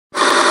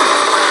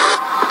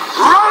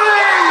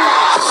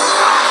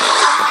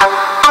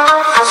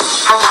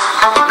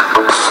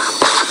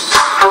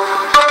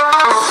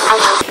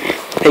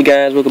Hey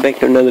guys, welcome back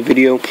to another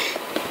video.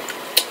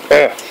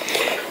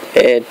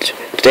 And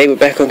today we're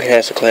back on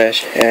Castle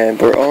Clash, and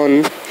we're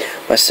on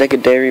my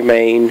secondary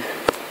main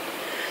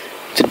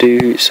to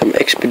do some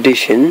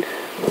expedition,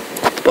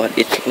 but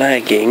it's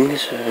lagging,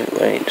 so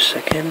wait a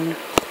second.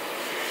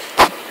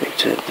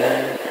 Exit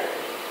that.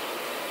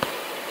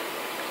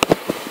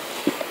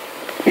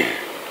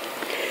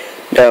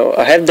 Now,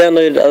 I have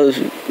downloaded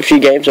a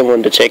few games I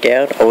wanted to check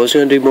out. I was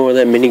going to do more of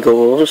that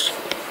minigores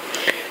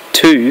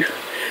 2,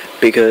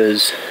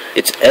 because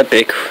it's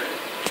epic.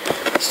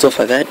 Stuff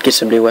like that, get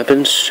some new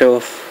weapons, show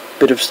off a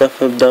bit of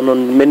stuff I've done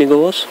on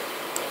minigores,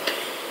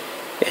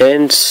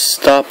 and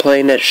start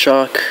playing that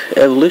Shark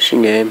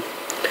Evolution game.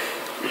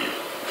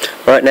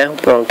 Right now,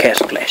 we're on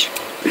Castle Clash.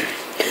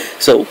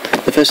 So,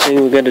 the first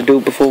thing we're going to do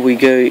before we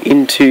go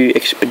into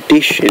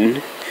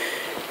expedition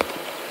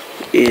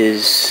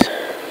is...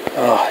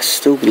 oh, it's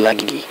still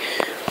laggy.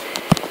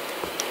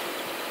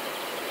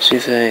 See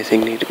if there's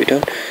anything need to be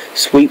done.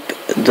 Sweep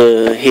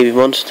the heavy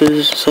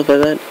monsters, stuff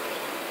like that.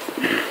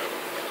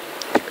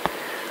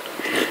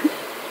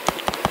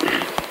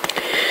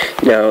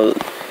 Now,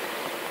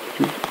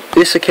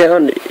 this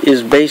account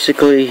is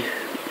basically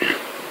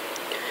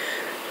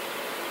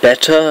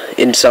better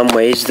in some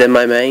ways than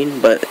my main,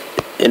 but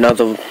in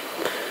other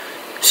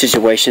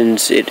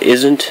situations it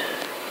isn't.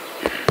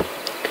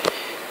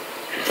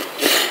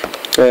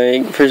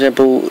 Like, for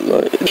example,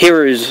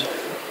 heroes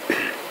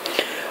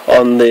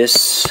on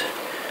this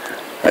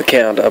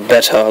account are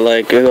better.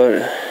 Like,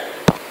 I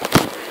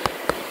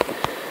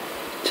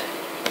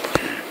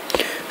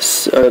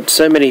got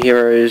so many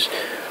heroes.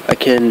 I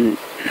can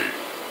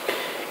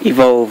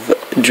evolve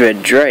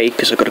Dread Drake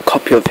because I got a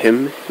copy of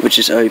him, which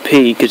is OP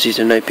because he's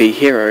an OP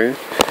hero.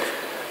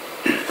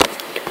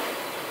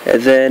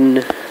 And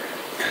then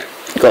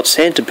got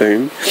Santa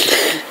Boom,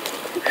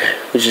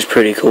 which is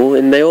pretty cool,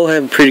 and they all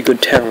have pretty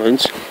good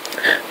talents.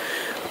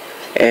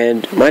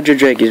 And my Dread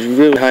Drake is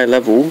really high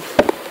level,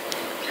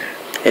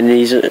 and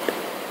he's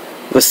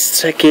the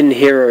second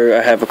hero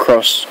I have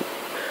across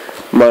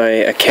my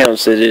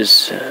accounts that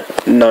is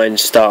 9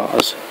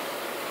 stars,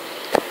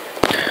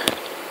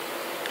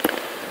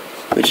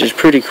 which is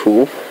pretty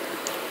cool.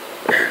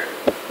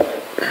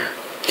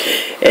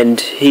 And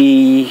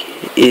he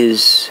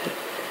is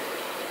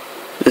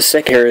the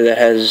second hero that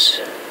has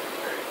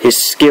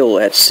his skill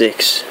at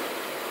 6,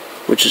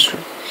 which is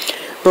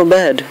not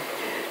bad.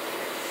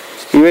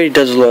 He really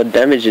does a lot of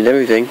damage and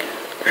everything.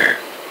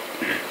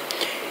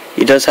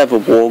 He does have a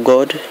War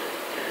God,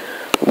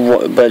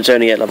 but it's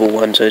only at level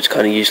 1, so it's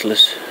kind of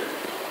useless.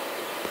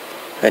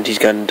 And he's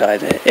going to die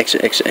there.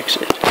 Exit, exit,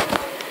 exit.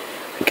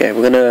 Okay,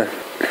 we're going to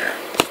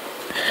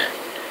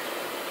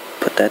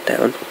put that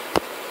down.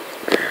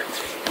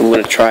 I'm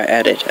going to try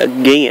at it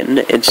again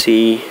and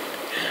see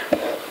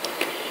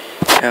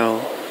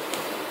how...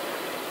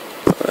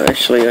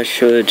 Actually, I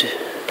should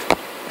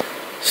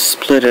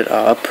split it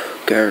up.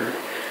 Go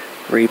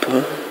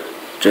Reaper,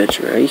 Dread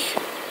Drake,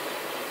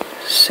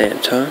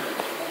 Santa.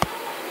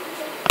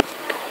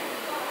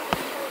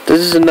 This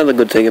is another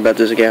good thing about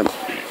this account.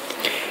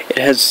 It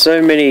has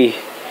so many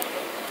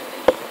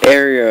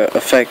area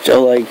effects.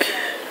 Like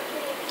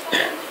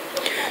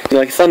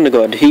Thunder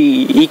God,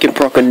 he can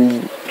proc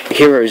on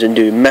heroes and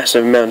do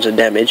massive amounts of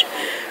damage.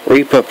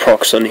 Reaper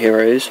procs on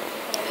heroes.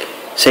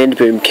 Santa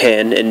Boom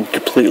can and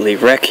completely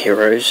wreck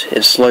heroes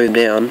and slow them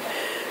down.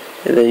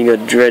 And then you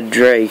got Dread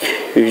Drake,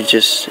 who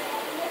just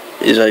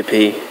is OP.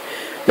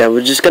 Now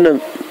we're just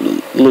gonna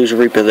lose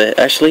Reaper there.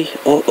 Actually,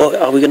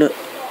 are we gonna?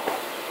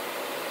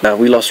 No,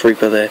 we lost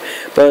Reaper there,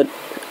 but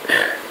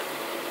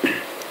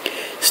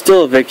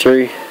still a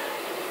victory.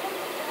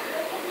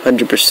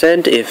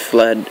 100% if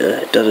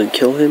Vlad doesn't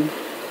kill him.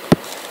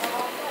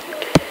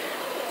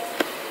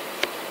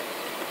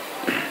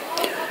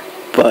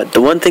 But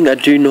the one thing I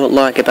do not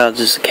like about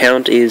this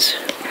account is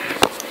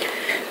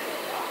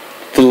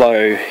the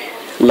low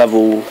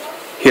level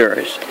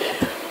heroes.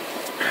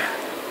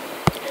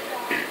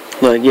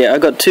 Like, yeah, I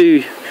got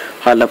 2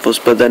 high levels,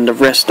 but then the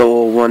rest are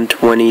all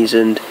 120s,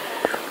 and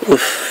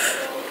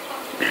oof.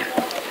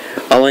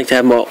 I like to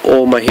have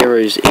all my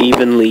heroes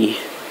evenly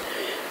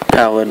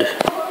powered.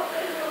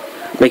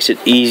 Makes it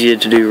easier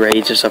to do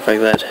raids and stuff like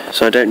that,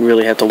 so I don't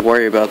really have to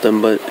worry about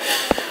them, but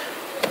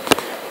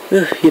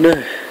you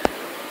know.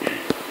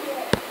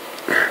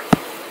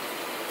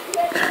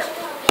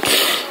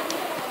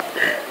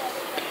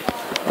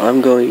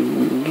 I'm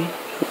going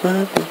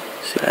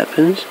see what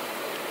happens.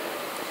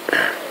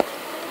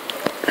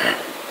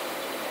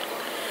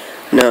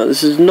 Now,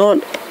 this is not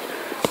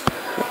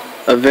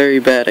a very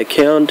bad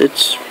account.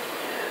 It's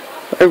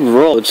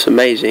overall it's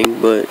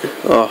amazing, but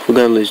oh, we're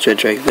gonna lose Dread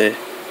Drake there.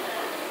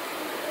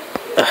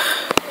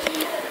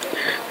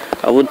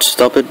 I would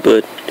stop it,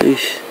 but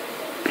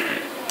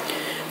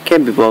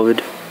can't be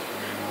bothered.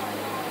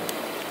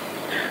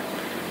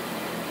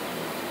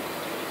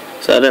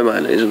 So I don't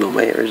mind losing all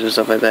my heroes and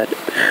stuff like that.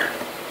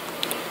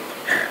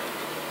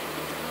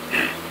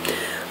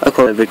 I'll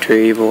call it a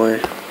victory either way.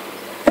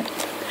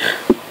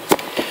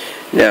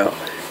 Now,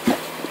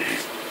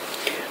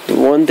 the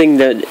one thing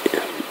that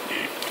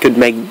could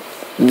make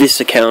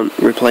this account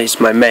replace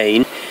my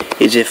main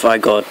is if I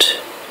got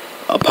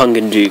a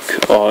Pumpkin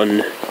Duke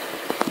on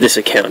this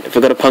account. If I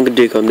got a Pumpkin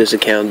Duke on this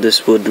account,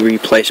 this would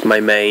replace my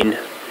main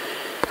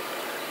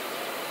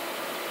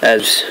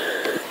as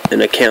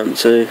an account,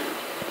 so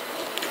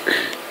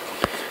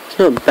it's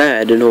not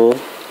bad at all.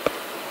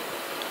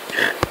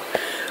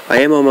 I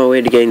am on my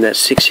way to getting that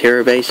 6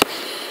 hero base,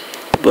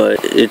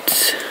 but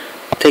it's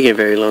taking a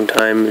very long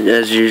time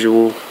as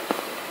usual.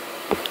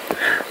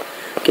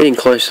 Getting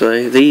close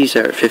though. These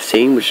are at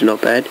 15, which is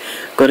not bad.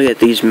 Got to get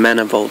these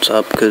mana vaults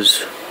up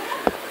because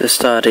they're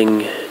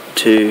starting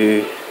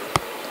to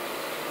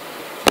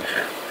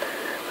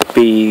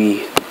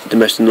be the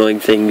most annoying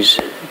things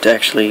to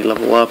actually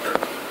level up.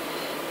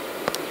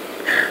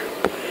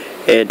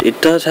 And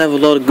it does have a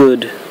lot of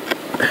good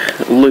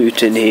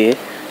loot in here,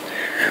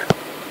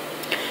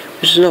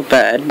 which is not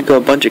bad. Got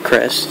a bunch of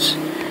crests,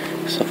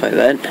 stuff like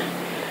that.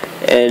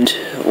 And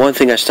one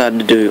thing I started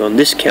to do on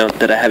this account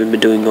that I haven't been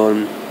doing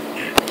on,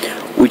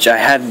 which I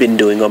have been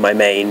doing on my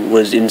main,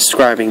 was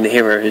inscribing the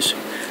heroes.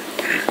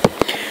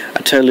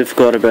 I totally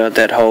forgot about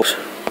that whole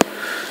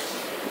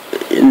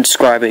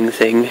inscribing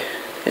thing,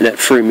 and that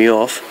threw me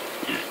off.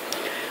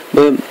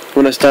 But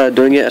when I started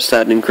doing it, I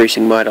started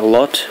increasing might a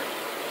lot,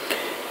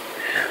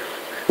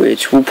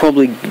 which will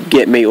probably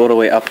get me all the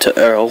way up to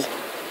Earl.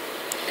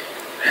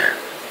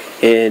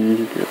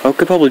 And I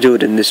could probably do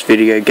it in this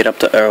video, get up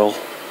to Earl.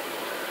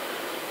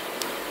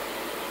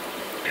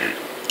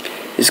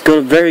 It's got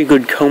a very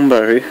good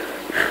combo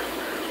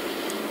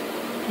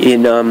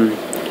in on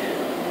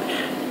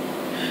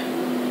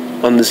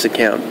this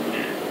account.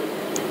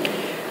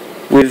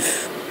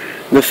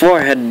 Before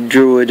I had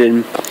Druid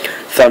and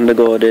Thunder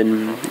God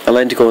and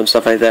Atlantic and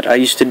stuff like that, I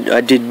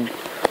did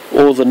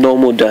all the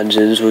normal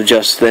dungeons with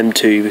just them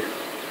two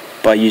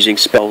by using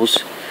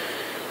spells,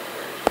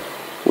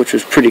 which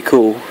was pretty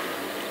cool.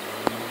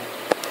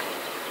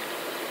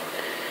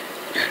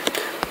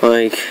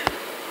 Like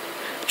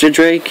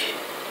Drake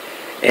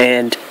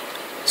and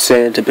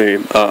Santa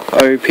Boom are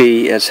OP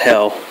as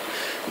hell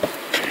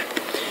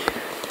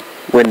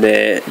when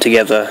they're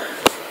together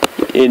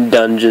in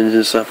dungeons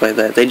and stuff like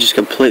that. They just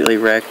completely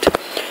wrecked.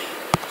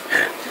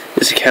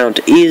 This account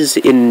is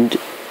in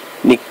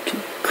Nick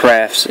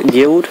Craft's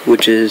guild,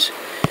 which is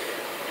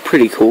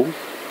pretty cool.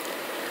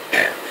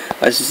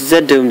 I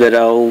said to him that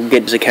I'll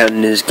get his account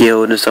in his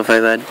guild and stuff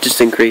like that, just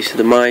to increase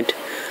the might,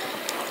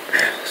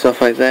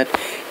 stuff like that.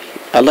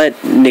 I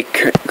let Nick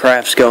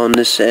Crafts go on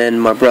this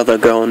and my brother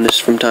go on this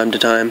from time to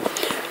time.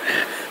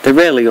 They're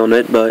rarely on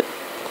it, but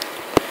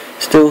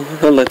still,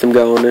 I'll let them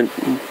go on it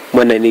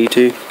when they need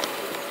to.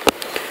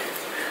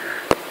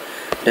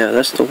 Now,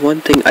 that's the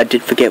one thing I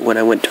did forget when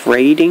I went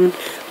raiding,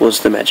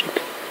 was the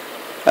magic.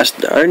 I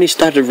only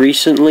started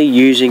recently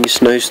using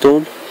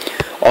Snowstorm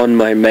on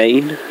my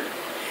main,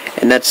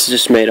 and that's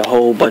just made a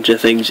whole bunch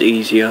of things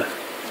easier.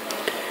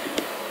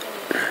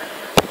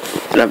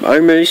 And I'm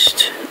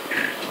almost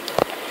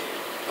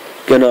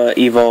gonna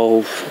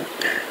evolve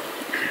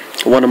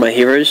one of my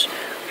heroes.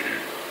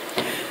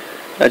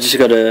 I just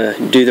gotta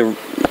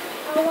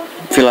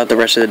fill out the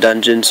rest of the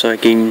dungeon so I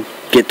can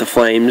get the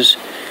flames,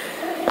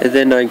 and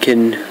then I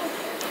can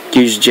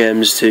use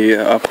gems to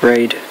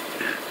upgrade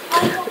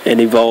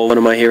and evolve one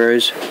of my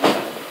heroes.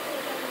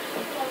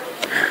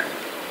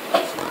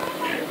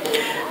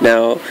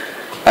 Now,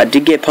 I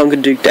did get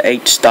Pumpkin Duke to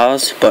 8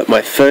 stars, but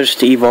my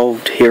first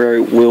evolved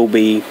hero will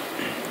be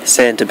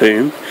Santa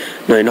Boom.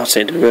 No, not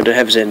Santa Boom, I don't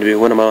have Santa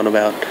Boom, what am I on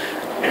about?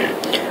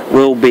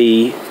 Will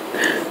be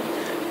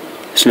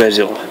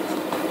Snowzilla.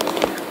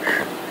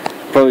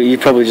 You're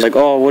probably just like,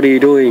 oh, what are you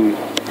doing?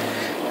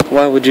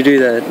 Why would you do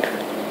that?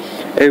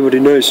 Everybody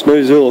knows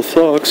Snowzilla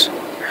sucks.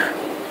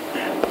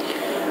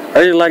 I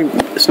really like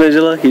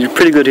Snowzilla. He's a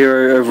pretty good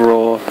hero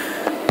overall.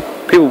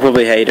 People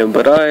probably hate him,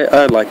 but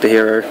I like the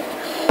hero.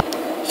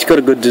 He's got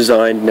a good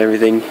design and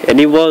everything. And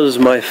he was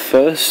my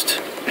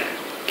first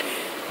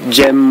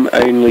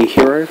gem-only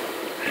hero,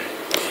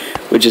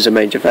 which is a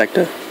major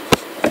factor.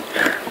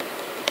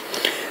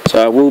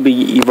 So I will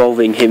be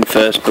evolving him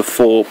first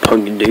before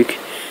Pumpkin Duke,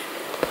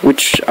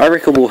 which I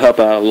reckon will help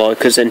out a lot,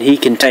 because then he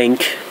can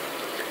tank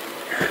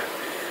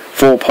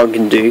for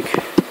Pumpkin Duke,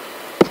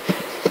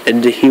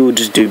 and he will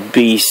just do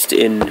beast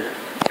in.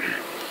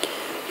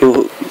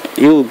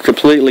 He'll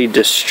completely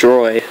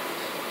destroy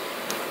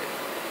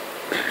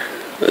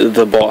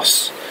the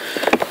boss,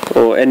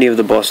 or any of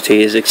the boss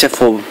tiers, except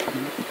for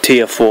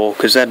tier 4,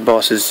 because that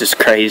boss is just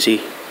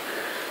crazy.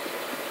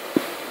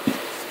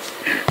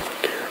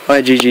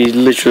 IGG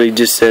literally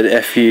just said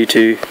F you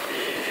to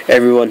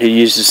everyone who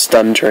uses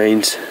stun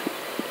trains,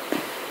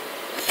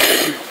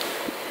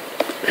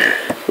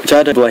 which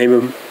I don't blame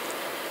him.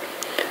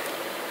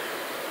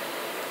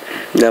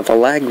 Now the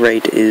lag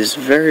rate is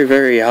very,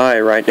 very high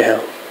right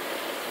now.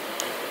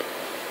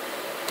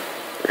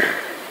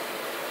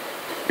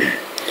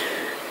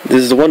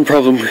 This is the one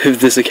problem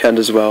with this account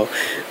as well.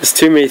 There's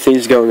too many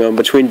things going on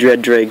between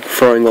Drake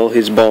throwing all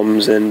his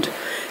bombs and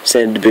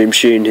Santa Boom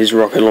shooting his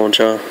rocket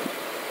launcher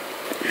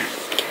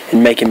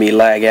and making me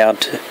lag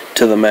out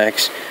to the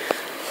max.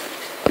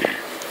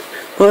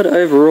 But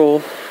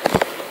overall,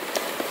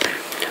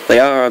 they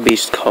are a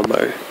beast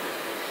combo.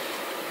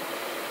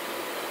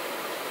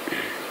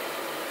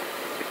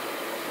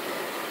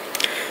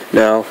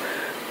 Now,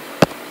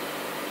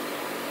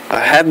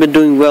 I have been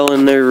doing well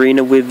in the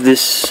arena with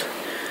this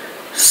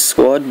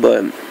squad,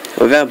 but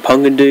without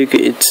Punkaduke,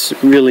 it's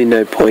really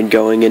no point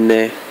going in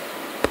there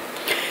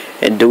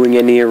and doing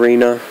any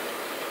arena.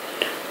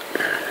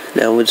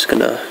 Now we're just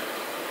gonna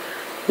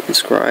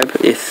inscribe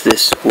if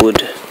this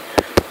would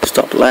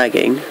stop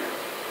lagging.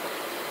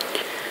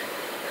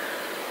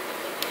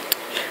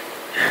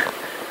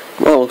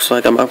 Well, looks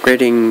like I'm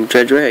upgrading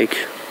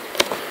Drake.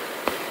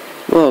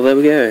 Well, there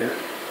we go.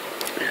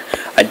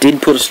 I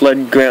did put a slow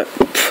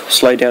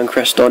down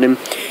crest on him,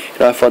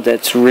 and I thought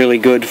that's really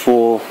good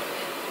for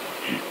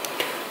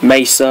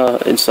Mesa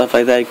and stuff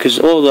like that, because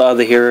all the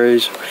other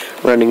heroes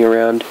running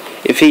around,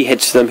 if he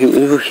hits them,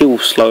 he'll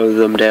slow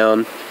them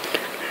down.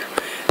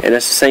 And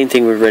that's the same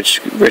thing with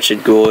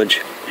Wretched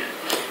Gorge.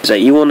 Is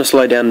that you want to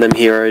slow down them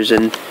heroes,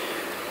 and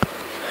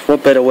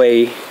what better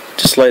way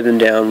to slow them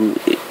down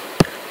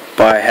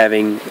by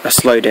having a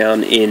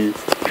slowdown in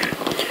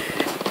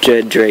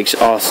Drake's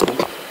arsenal.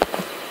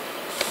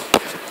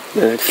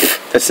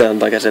 That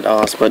sounds like I said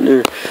arse, but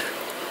no.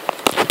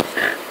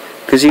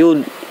 Because he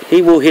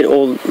will hit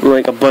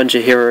like a bunch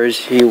of heroes,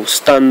 he will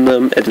stun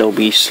them, and they'll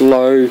be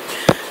slow.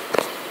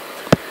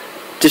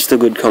 Just a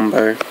good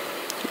combo.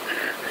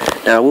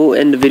 Now we'll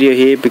end the video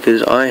here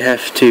because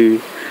I'm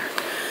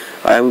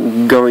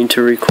going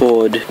to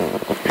record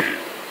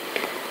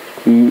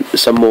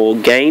some more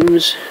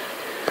games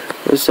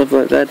and stuff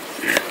like that,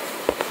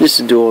 just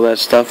to do all that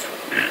stuff.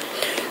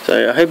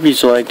 So I hope you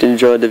liked and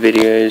enjoyed the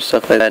video,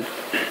 stuff like that,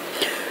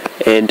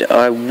 and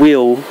I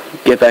will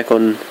get back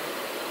on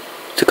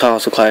to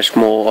Castle Clash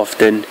more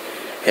often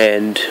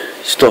and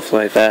stuff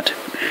like that.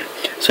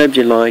 So hope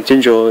you liked,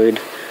 enjoyed,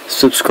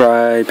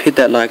 subscribe, hit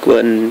that like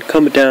button,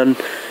 comment down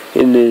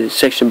in the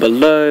section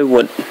below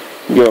what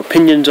your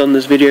opinions on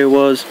this video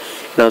was,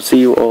 and I'll see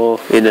you all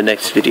in the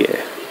next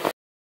video.